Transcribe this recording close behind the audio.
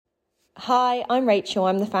Hi, I'm Rachel.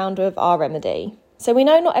 I'm the founder of Our Remedy. So we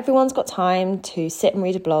know not everyone's got time to sit and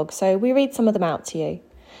read a blog, so we read some of them out to you.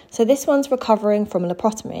 So this one's recovering from a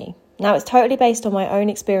laparotomy. Now it's totally based on my own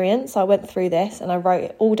experience. I went through this and I wrote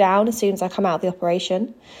it all down as soon as I come out of the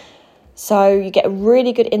operation. So you get a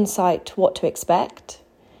really good insight to what to expect.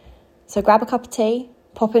 So grab a cup of tea,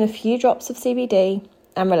 pop in a few drops of CBD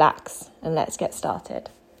and relax, and let's get started.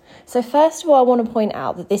 So first of all, I want to point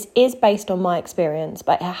out that this is based on my experience,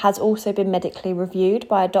 but it has also been medically reviewed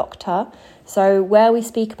by a doctor. So where we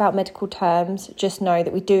speak about medical terms, just know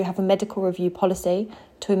that we do have a medical review policy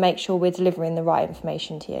to make sure we're delivering the right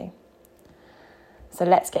information to you. So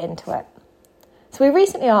let's get into it. So we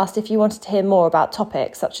recently asked if you wanted to hear more about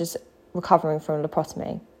topics such as recovering from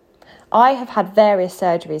laparotomy. I have had various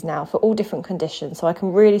surgeries now for all different conditions, so I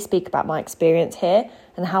can really speak about my experience here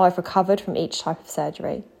and how I've recovered from each type of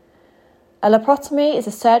surgery. A laparotomy is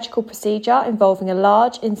a surgical procedure involving a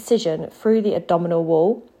large incision through the abdominal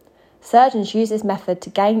wall. Surgeons use this method to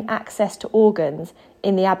gain access to organs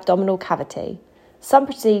in the abdominal cavity. Some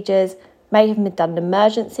procedures may have been done in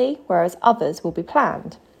emergency, whereas others will be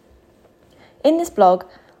planned. In this blog,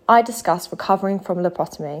 I discuss recovering from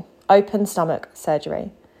laparotomy, open stomach surgery.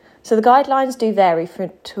 So the guidelines do vary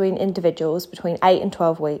between individuals between 8 and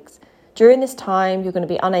 12 weeks. During this time, you're going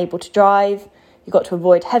to be unable to drive. You've got to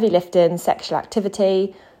avoid heavy lifting, sexual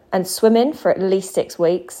activity and swimming for at least 6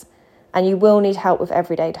 weeks, and you will need help with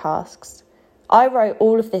everyday tasks. I wrote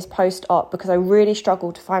all of this post-op because I really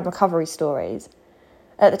struggled to find recovery stories.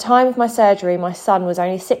 At the time of my surgery, my son was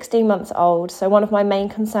only 16 months old, so one of my main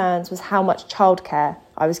concerns was how much childcare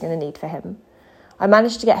I was going to need for him. I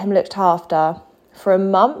managed to get him looked after for a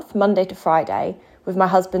month, Monday to Friday, with my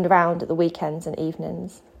husband around at the weekends and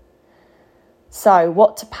evenings. So,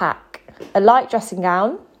 what to pack? A light dressing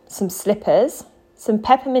gown, some slippers, some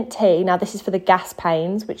peppermint tea, now this is for the gas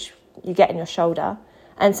pains which you get in your shoulder,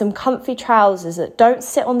 and some comfy trousers that don't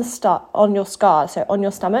sit on your scar, so on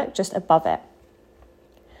your stomach, just above it.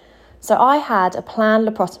 So I had a planned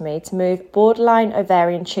laparotomy to move borderline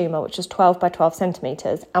ovarian tumour, which was 12 by 12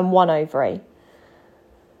 centimetres, and one ovary.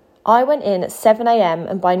 I went in at 7 a.m.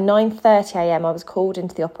 and by 9:30 a.m. I was called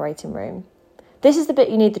into the operating room. This is the bit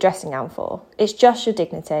you need the dressing gown for. It's just your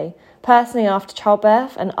dignity. Personally, after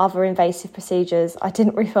childbirth and other invasive procedures, I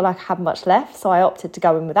didn't really feel like I had much left, so I opted to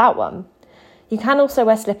go in without one. You can also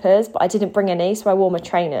wear slippers, but I didn't bring any, so I wore my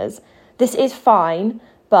trainers. This is fine,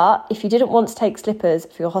 but if you didn't want to take slippers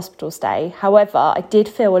for your hospital stay, however, I did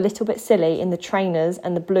feel a little bit silly in the trainers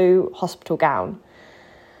and the blue hospital gown.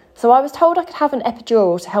 So I was told I could have an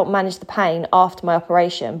epidural to help manage the pain after my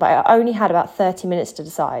operation, but I only had about 30 minutes to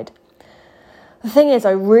decide. The thing is,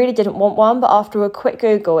 I really didn't want one, but after a quick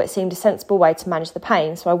Google, it seemed a sensible way to manage the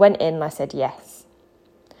pain, so I went in and I said yes.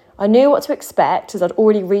 I knew what to expect as I'd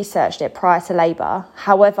already researched it prior to labour.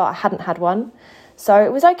 However, I hadn't had one, so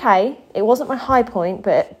it was okay. It wasn't my high point,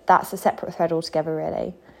 but that's a separate thread altogether,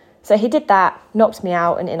 really. So he did that, knocked me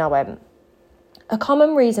out, and in I went. A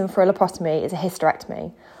common reason for a laparotomy is a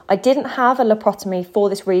hysterectomy. I didn't have a laparotomy for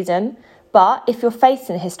this reason, but if you're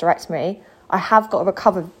facing a hysterectomy, I have got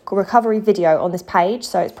a recovery video on this page,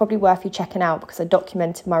 so it's probably worth you checking out because I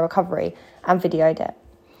documented my recovery and videoed it.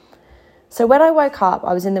 So when I woke up,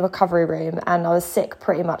 I was in the recovery room and I was sick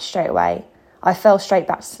pretty much straight away. I fell straight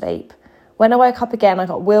back to sleep. When I woke up again, I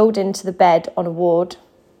got wheeled into the bed on a ward.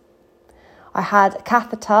 I had a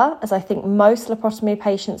catheter, as I think most laparotomy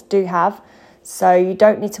patients do have, so you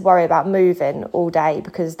don't need to worry about moving all day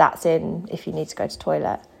because that's in if you need to go to the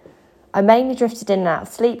toilet. I mainly drifted in and out of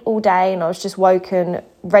sleep all day and I was just woken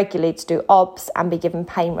regularly to do OBS and be given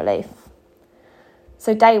pain relief.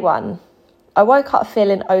 So day one, I woke up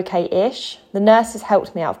feeling okay-ish. The nurses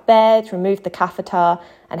helped me out of bed, removed the catheter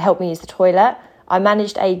and helped me use the toilet. I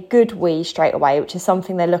managed a good wee straight away, which is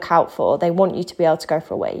something they look out for. They want you to be able to go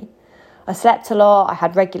for a wee. I slept a lot. I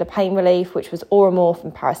had regular pain relief, which was Oromorph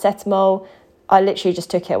and paracetamol. I literally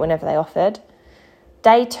just took it whenever they offered.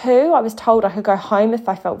 Day 2, I was told I could go home if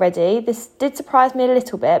I felt ready. This did surprise me a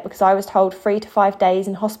little bit because I was told 3 to 5 days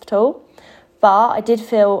in hospital, but I did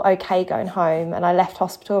feel okay going home and I left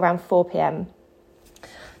hospital around 4 p.m.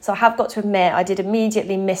 So I have got to admit I did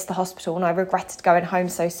immediately miss the hospital and I regretted going home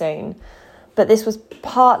so soon. But this was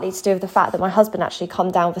partly to do with the fact that my husband actually come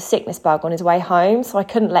down with a sickness bug on his way home, so I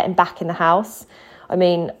couldn't let him back in the house. I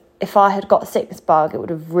mean, if I had got a sickness bug, it would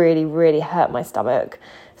have really, really hurt my stomach.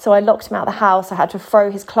 So I locked him out of the house. I had to throw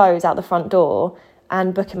his clothes out the front door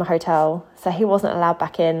and book him a hotel. So he wasn't allowed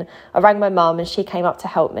back in. I rang my mum and she came up to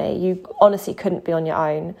help me. You honestly couldn't be on your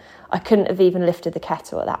own. I couldn't have even lifted the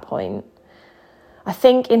kettle at that point. I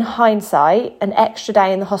think in hindsight, an extra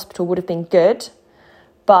day in the hospital would have been good,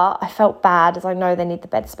 but I felt bad as I know they need the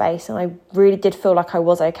bed space, and I really did feel like I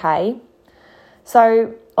was okay.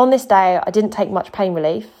 So on this day, I didn't take much pain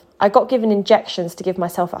relief. I got given injections to give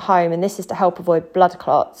myself at home, and this is to help avoid blood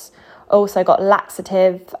clots. I also got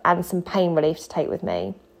laxative and some pain relief to take with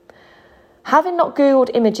me. Having not Googled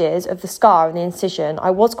images of the scar and the incision,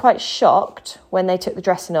 I was quite shocked when they took the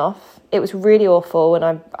dressing off. It was really awful, and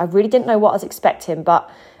I really didn't know what I was expecting, but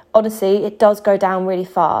honestly, it does go down really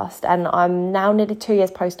fast, and I'm now nearly 2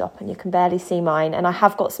 years post-op and you can barely see mine, and I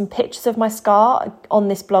have got some pictures of my scar on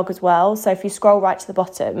this blog as well, so if you scroll right to the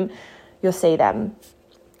bottom, you'll see them.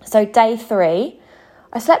 So day 3,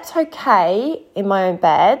 I slept okay in my own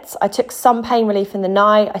bed. I took some pain relief in the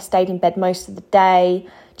night. I stayed in bed most of the day,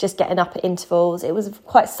 just getting up at intervals. It was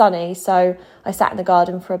quite sunny, so I sat in the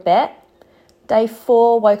garden for a bit. Day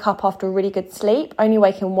 4, woke up after a really good sleep, only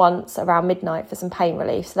waking once around midnight for some pain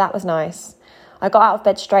relief, so that was nice. I got out of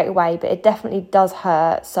bed straight away, but it definitely does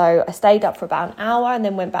hurt, so I stayed up for about an hour and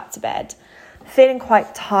then went back to bed. Feeling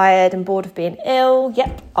quite tired and bored of being ill,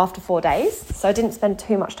 after 4 days, so I didn't spend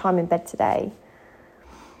too much time in bed today.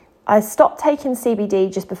 I stopped taking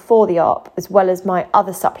CBD just before the op, as well as my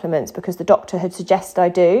other supplements, because the doctor had suggested I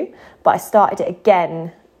do, but I started it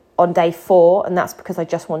again on day 4, and that's because I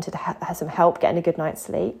just wanted to have some help getting a good night's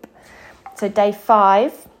sleep. So day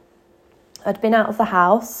 5, I'd been out of the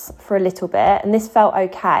house for a little bit, and this felt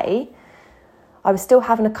okay. I was still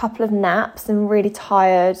having a couple of naps and really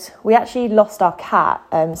tired. We actually lost our cat,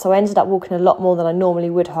 so I ended up walking a lot more than I normally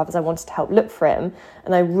would have, as I wanted to help look for him,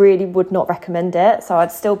 and I really would not recommend it. So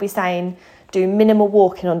I'd still be saying do minimal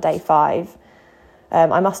walking on day 5.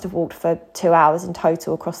 I must have walked for 2 hours in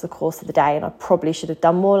total across the course of the day, and I probably should have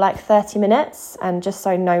done more, like 30 minutes. And just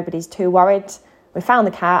so nobody's too worried, we found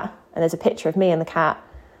the cat, and there's a picture of me and the cat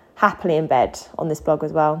happily in bed on this blog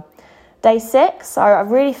as well. Day 6, so I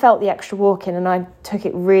really felt the extra walking, and I took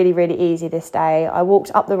it really, really easy this day. I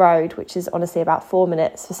walked up the road, which is honestly about 4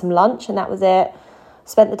 minutes, for some lunch, and that was it.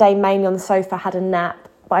 Spent the day mainly on the sofa, had a nap,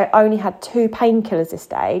 but I only had 2 painkillers this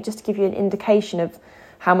day, just to give you an indication of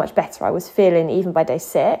how much better I was feeling even by day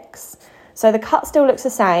 6. So the cut still looks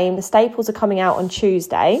the same. The staples are coming out on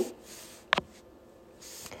Tuesday.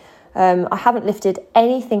 I haven't lifted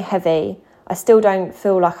anything heavy. I still don't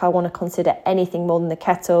feel like I want to consider anything more than the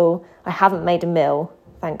kettle. I haven't made a meal,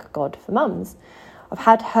 thank God for mums. I've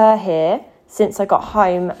had her here since I got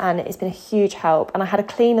home, and it's been a huge help. And I had a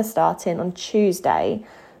cleaner starting on Tuesday,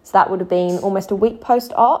 so that would have been almost a week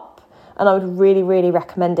post-op. And I would really, really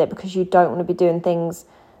recommend it, because you don't want to be doing things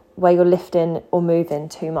where you're lifting or moving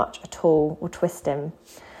too much at all, or twisting.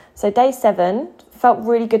 So day 7, felt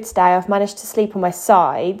really good today. I've managed to sleep on my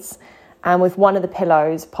sides, and with one of the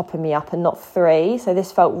pillows popping me up and not 3. So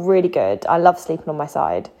this felt really good. I love sleeping on my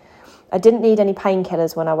side. I didn't need any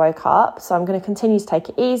painkillers when I woke up, so I'm going to continue to take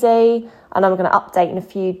it easy, and I'm going to update in a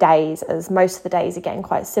few days, as most of the days are getting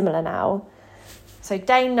quite similar now. So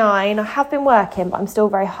day 9, I have been working, but I'm still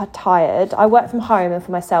very tired. I work from home and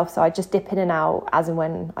for myself, so I just dip in and out as and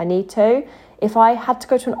when I need to. If I had to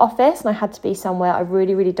go to an office and I had to be somewhere, I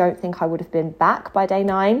really, really don't think I would have been back by day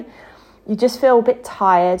 9. You just feel a bit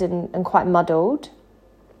tired and quite muddled.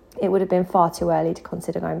 It would have been far too early to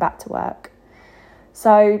consider going back to work.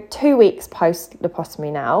 So 2 weeks post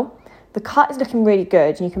lobotomy now. The cut is looking really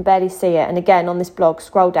good, and you can barely see it. And again, on this blog,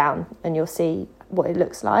 scroll down and you'll see what it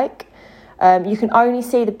looks like. You can only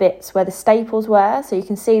see the bits where the staples were, so you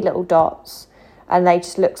can see little dots, and they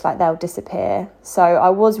just looks like they'll disappear. So I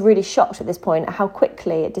was really shocked at this point at how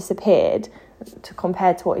quickly it disappeared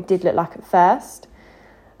compared to what it did look like at first.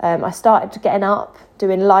 I started getting up,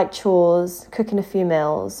 doing light chores, cooking a few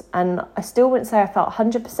meals, and I still wouldn't say I felt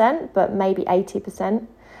 100%, but maybe 80%.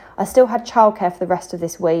 I still had childcare for the rest of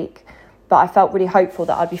this week, but I felt really hopeful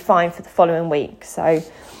that I'd be fine for the following week. So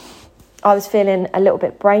I was feeling a little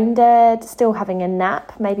bit brain dead, still having a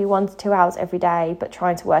nap, maybe 1 to 2 hours every day, but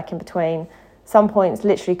trying to work in between. Some points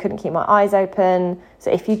literally couldn't keep my eyes open. So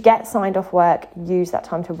if you get signed off work, use that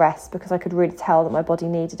time to rest, because I could really tell that my body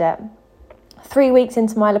needed it. 3 weeks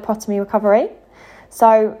into my lobotomy recovery,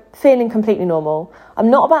 so feeling completely normal.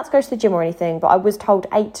 I'm not about to go to the gym or anything, but I was told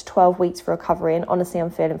 8 to 12 weeks for recovery, and honestly,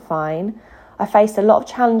 I'm feeling fine. I faced a lot of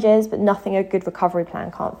challenges, but nothing a good recovery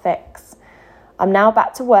plan can't fix. I'm now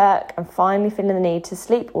back to work, and finally feeling the need to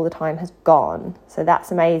sleep all the time has gone. So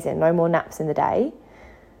that's amazing, no more naps in the day.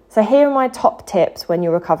 So here are my top tips when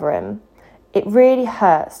you're recovering. It really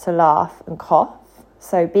hurts to laugh and cough.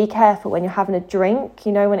 So be careful when you're having a drink,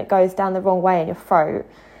 when it goes down the wrong way in your throat.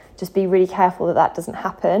 Just be really careful that that doesn't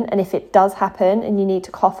happen. And if it does happen and you need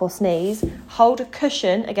to cough or sneeze, hold a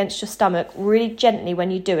cushion against your stomach really gently when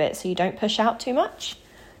you do it, so you don't push out too much.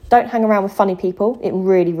 Don't hang around with funny people. It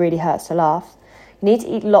really, really hurts to laugh. You need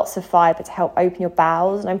to eat lots of fibre to help open your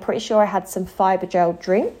bowels. And I'm pretty sure I had some fibre gel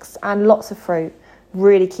drinks and lots of fruit.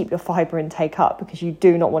 Really keep your fibre intake up because you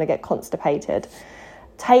do not want to get constipated.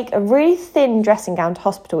 Take a really thin dressing gown to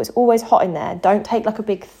hospital. It's always hot in there. Don't take like a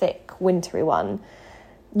big, thick, wintry one.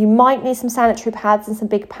 You might need some sanitary pads and some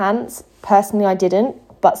big pants. Personally, I didn't,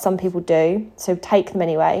 but some people do. So take them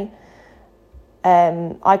anyway.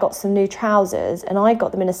 I got some new trousers and I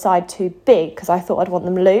got them in a size too big because I thought I'd want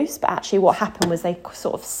them loose. But actually what happened was they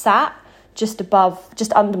sort of sat just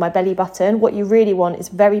under my belly button. What you really want is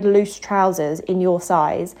very loose trousers in your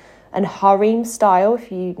size and harem style,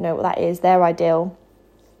 if you know what that is. They're ideal.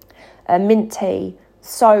 Mint tea,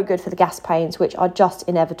 so good for the gas pains, which are just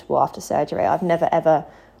inevitable after surgery. I've never ever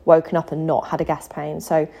woken up and not had a gas pain.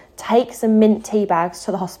 So take some mint tea bags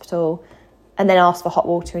to the hospital and then ask for hot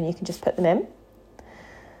water and you can just put them in.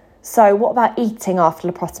 So what about eating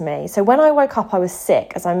after laparotomy? So when I woke up, I was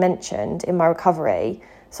sick, as I mentioned, in my recovery.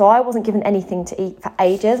 So I wasn't given anything to eat for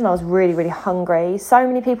ages and I was really, really hungry. So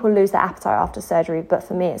many people lose their appetite after surgery, but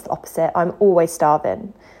for me, it's the opposite. I'm always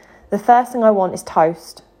starving. The first thing I want is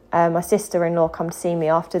toast. My sister-in-law come to see me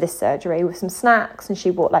after this surgery with some snacks and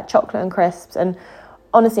she bought like chocolate and crisps. And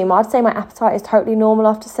honestly, I'd say my appetite is totally normal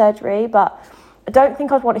after surgery, but I don't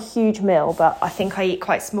think I'd want a huge meal, but I think I eat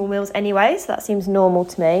quite small meals anyway, so that seems normal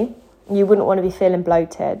to me. You wouldn't want to be feeling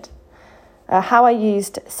bloated. How I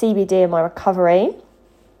used CBD in my recovery.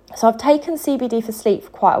 So I've taken CBD for sleep for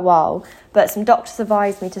quite a while, but some doctors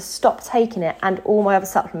advised me to stop taking it and all my other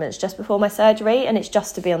supplements just before my surgery, and it's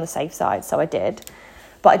just to be on the safe side, so I did.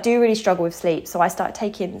 But I do really struggle with sleep, so I started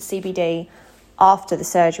taking CBD after the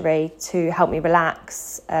surgery to help me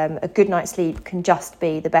relax. A good night's sleep can just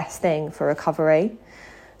be the best thing for recovery.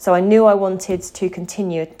 So I knew I wanted to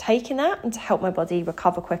continue taking that and to help my body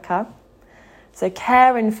recover quicker. So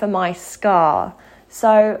caring for my scar.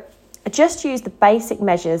 So I just used the basic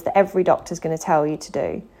measures that every doctor's going to tell you to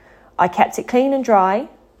do. I kept it clean and dry.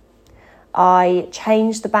 I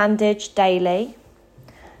changed the bandage daily.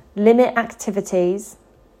 Limit activities.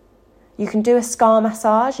 You can do a scar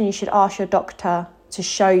massage and you should ask your doctor to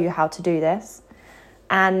show you how to do this.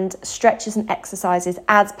 And stretches and exercises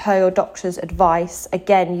as per your doctor's advice.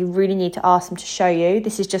 Again, you really need to ask them to show you.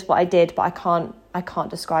 This is just what I did, but I can't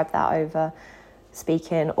describe that over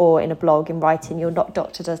speaking or in a blog, in writing. Your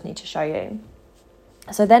doctor does need to show you.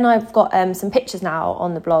 So then I've got some pictures now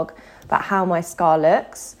on the blog about how my scar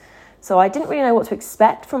looks. So I didn't really know what to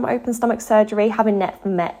expect from open stomach surgery, having never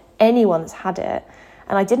met anyone that's had it.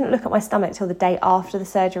 And I didn't look at my stomach till the day after the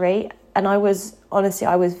surgery. And I was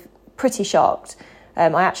pretty shocked.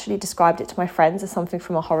 I actually described it to my friends as something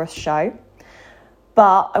from a horror show.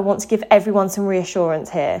 But I want to give everyone some reassurance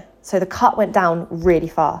here. So the cut went down really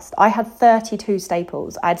fast. I had 32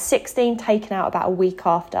 staples. I had 16 taken out about a week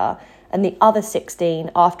after, and the other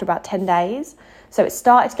 16 after about 10 days. So it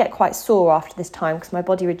started to get quite sore after this time because my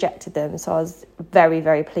body rejected them. So I was very,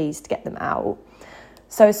 very pleased to get them out.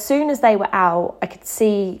 So as soon as they were out, I could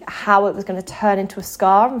see how it was going to turn into a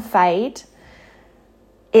scar and fade.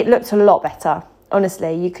 It looked a lot better.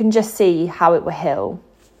 Honestly, you can just see how it will heal.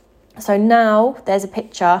 So now there's a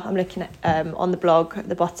picture I'm looking at on the blog at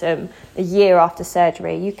the bottom, a year after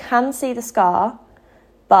surgery. You can see the scar,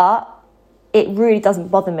 but it really doesn't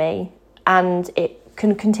bother me and it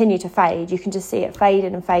can continue to fade. You can just see it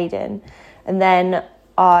fading and fading. And then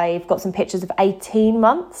I've got some pictures of 18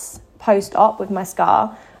 months post-op with my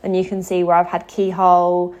scar, and you can see where I've had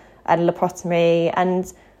keyhole and laparotomy,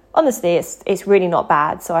 and honestly it's really not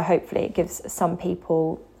bad. So hopefully it gives some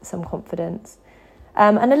people some confidence.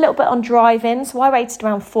 And a little bit on driving. So I waited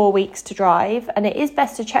around 4 weeks to drive, and it is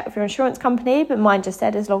best to check with your insurance company, but mine just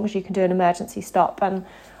said as long as you can do an emergency stop, and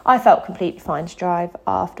I felt completely fine to drive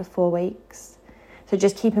after 4 weeks. So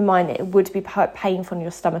just keep in mind it would be painful in your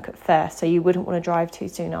stomach at first, so you wouldn't want to drive too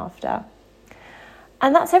soon after.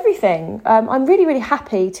 And that's everything. I'm really, really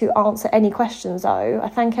happy to answer any questions though. I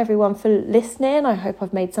thank everyone for listening. I hope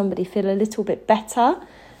I've made somebody feel a little bit better.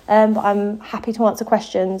 But I'm happy to answer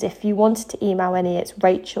questions. If you wanted to email any, it's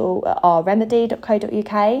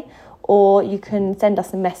rachel@ourremedy.co.uk, or you can send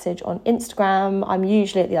us a message on Instagram. I'm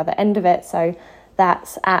usually at the other end of it, so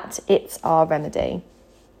that's @itsourremedy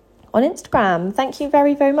on Instagram. Thank you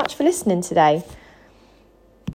very, very much for listening today.